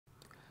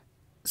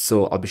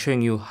So I'll be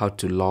showing you how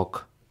to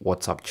lock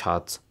WhatsApp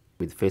chats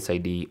with Face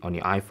ID on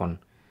your iPhone.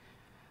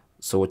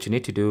 So what you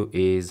need to do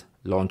is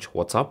launch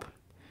WhatsApp.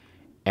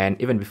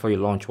 And even before you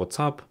launch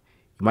WhatsApp,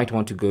 you might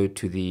want to go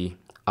to the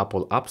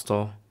Apple App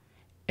Store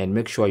and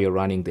make sure you're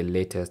running the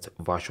latest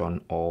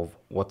version of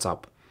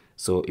WhatsApp.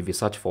 So if you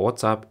search for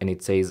WhatsApp and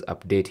it says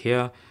update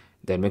here,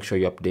 then make sure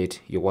you update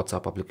your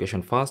WhatsApp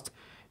application first,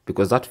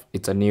 because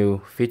it's a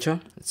new feature.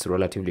 It's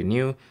relatively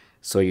new.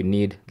 So you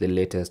need the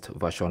latest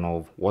version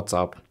of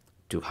WhatsApp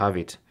to have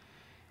it.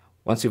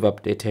 Once you've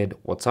updated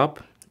WhatsApp,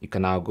 you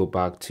can now go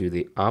back to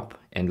the app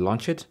and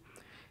launch it,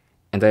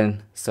 and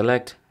then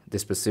select the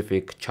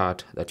specific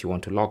chat that you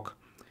want to lock.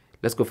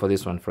 Let's go for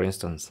this one, for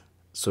instance.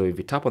 So if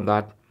you tap on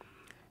that,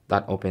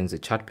 that opens the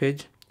chat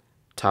page.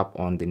 Tap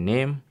on the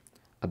name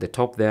at the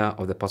top there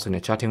of the person you're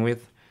chatting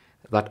with.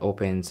 That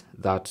opens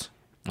that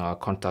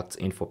contacts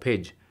info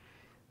page.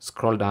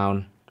 Scroll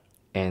down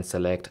and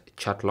select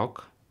chat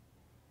lock.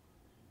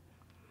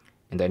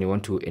 And then you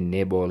want to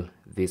enable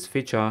this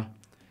feature.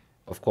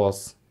 Of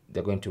course,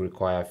 they're going to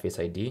require Face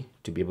ID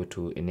to be able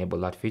to enable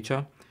that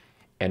feature.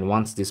 And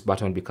once this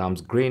button becomes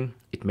green,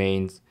 it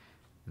means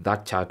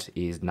that chat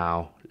is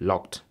now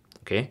locked.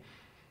 Okay.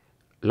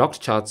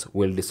 Locked chats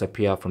will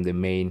disappear from the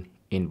main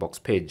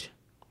inbox page.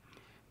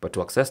 But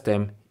to access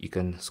them, you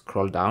can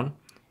scroll down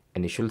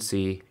and you should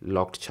see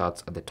locked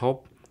chats at the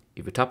top.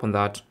 If you tap on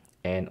that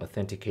and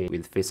authenticate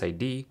with Face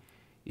ID,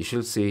 you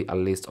should see a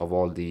list of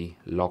all the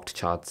locked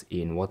chats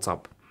in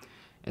WhatsApp.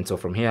 And so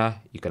from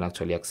here, you can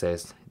actually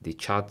access the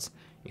chats.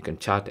 You can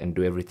chat and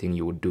do everything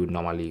you would do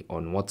normally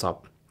on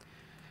WhatsApp.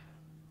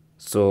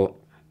 So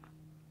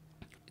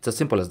it's as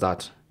simple as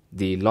that.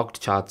 The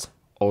locked chats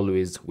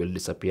always will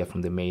disappear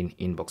from the main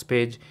inbox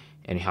page,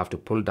 and you have to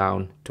pull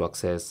down to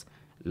access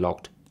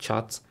locked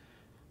chats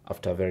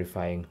after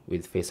verifying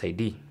with Face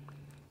ID.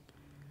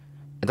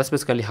 And that's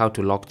basically how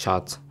to lock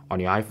chats on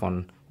your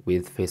iPhone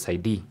with Face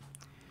ID.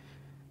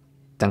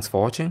 Thanks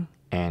for watching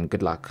and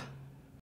good luck.